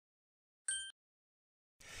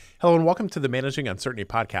Hello and welcome to the Managing Uncertainty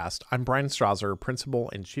podcast. I'm Bryan Strawser,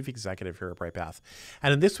 Principal and Chief Executive here at Bryghtpath.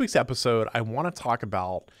 And in this week's episode, I want to talk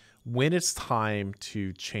about when it's time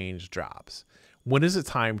to change jobs. When is it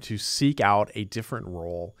time to seek out a different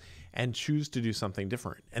role and choose to do something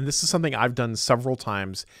different? And this is something I've done several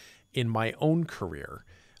times in my own career,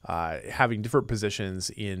 having different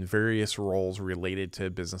positions in various roles related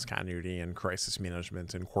to business continuity and crisis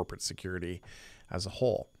management and corporate security as a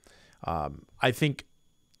whole. I think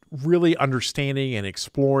really understanding and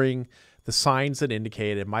exploring the signs that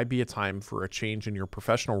indicate it might be a time for a change in your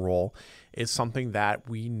professional role is something that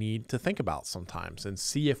we need to think about sometimes and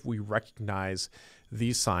see if we recognize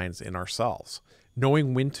these signs in ourselves.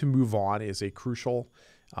 Knowing when to move on is a crucial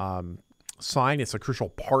sign. It's a crucial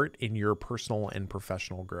part in your personal and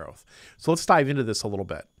professional growth. So let's dive into this a little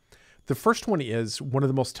bit. The first one is one of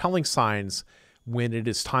the most telling signs when it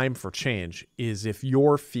is time for change is if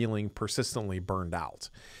you're feeling persistently burned out.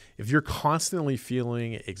 If you're constantly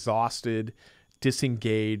feeling exhausted,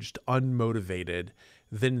 disengaged, unmotivated,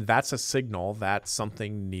 then that's a signal that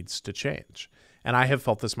something needs to change. And I have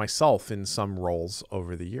felt this myself in some roles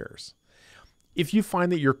over the years. If you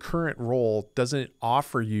find that your current role doesn't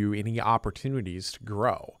offer you any opportunities to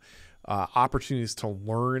grow, opportunities to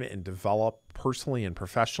learn and develop personally and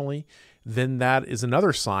professionally, then that is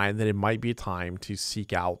another sign that it might be time to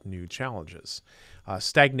seek out new challenges.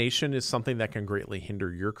 Stagnation is something that can greatly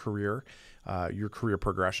hinder your career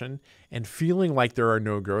progression, and feeling like there are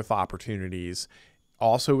no growth opportunities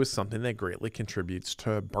also is something that greatly contributes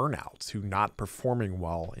to burnout, to not performing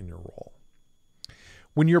well in your role.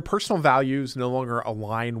 When your personal values no longer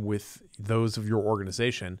align with those of your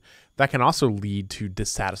organization, that can also lead to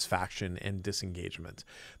dissatisfaction and disengagement.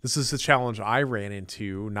 This is a challenge I ran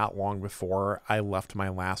into not long before I left my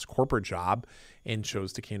last corporate job and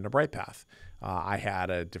chose to come to Bryghtpath. I had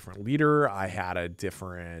a different leader. We had a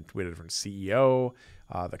different CEO.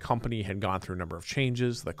 The company had gone through a number of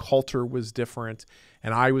changes. The culture was different,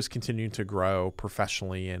 and I was continuing to grow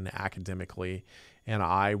professionally and academically. And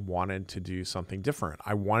I wanted to do something different.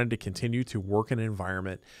 I wanted to continue to work in an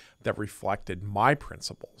environment that reflected my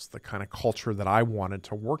principles, the kind of culture that I wanted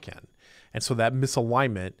to work in. And so that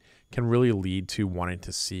misalignment can really lead to wanting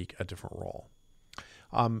to seek a different role.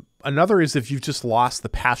 Another is if you've just lost the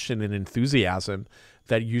passion and enthusiasm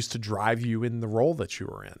that used to drive you in the role that you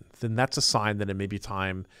were in, then that's a sign that it may be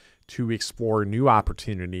time to explore new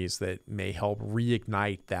opportunities that may help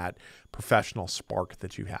reignite that professional spark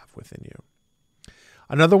that you have within you.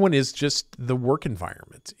 Another one is just the work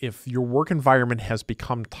environment. If your work environment has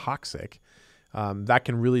become toxic, that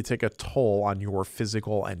can really take a toll on your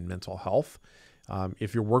physical and mental health.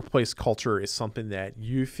 If your workplace culture is something that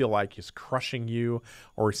you feel like is crushing you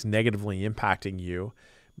or it's negatively impacting you,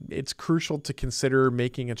 it's crucial to consider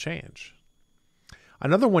making a change.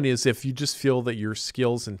 Another one is if you just feel that your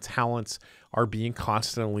skills and talents are being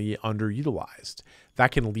constantly underutilized.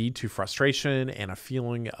 That can lead to frustration and a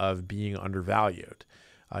feeling of being undervalued.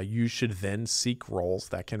 You should then seek roles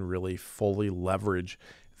that can really fully leverage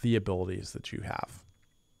the abilities that you have.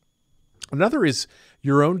 Another is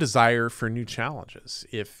your own desire for new challenges.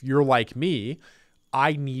 If you're like me,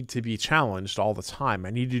 I need to be challenged all the time. I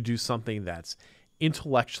need to do something that's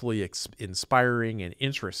intellectually inspiring and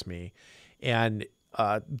interests me. And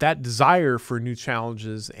that desire for new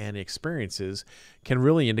challenges and experiences can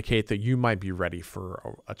really indicate that you might be ready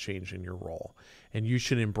for a change in your role. And you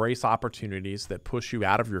should embrace opportunities that push you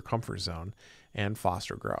out of your comfort zone and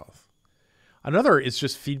foster growth. Another is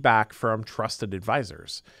just feedback from trusted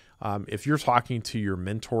advisors. If you're talking to your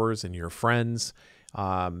mentors and your friends,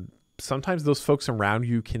 sometimes those folks around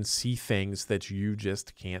you can see things that you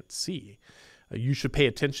just can't see. You should pay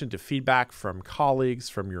attention to feedback from colleagues,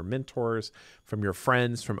 from your mentors, from your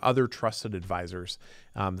friends, from other trusted advisors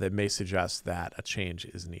that may suggest that a change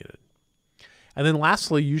is needed. And then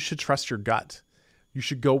lastly, you should trust your gut. You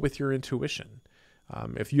should go with your intuition.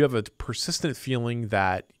 If you have a persistent feeling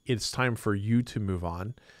that it's time for you to move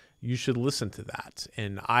on, you should listen to that.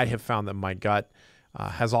 And I have found that my gut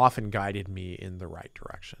has often guided me in the right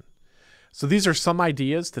direction. So these are some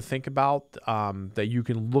ideas to think about that you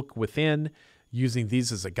can look within, using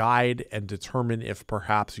these as a guide and determine if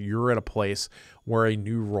perhaps you're at a place where a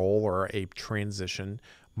new role or a transition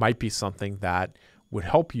might be something that would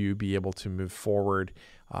help you be able to move forward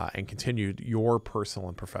and continue your personal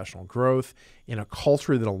and professional growth in a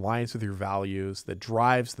culture that aligns with your values, that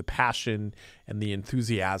drives the passion and the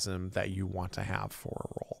enthusiasm that you want to have for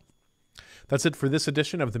a role. That's it for this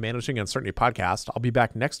edition of the Managing Uncertainty podcast. I'll be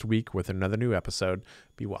back next week with another new episode.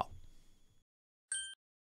 Be well.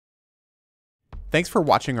 Thanks for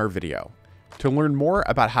watching our video. To learn more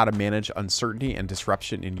about how to manage uncertainty and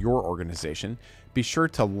disruption in your organization, be sure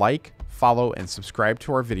to like, follow, and subscribe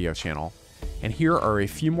to our video channel. And here are a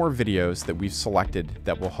few more videos that we've selected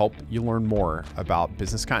that will help you learn more about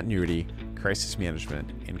business continuity, crisis management,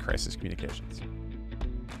 and crisis communications.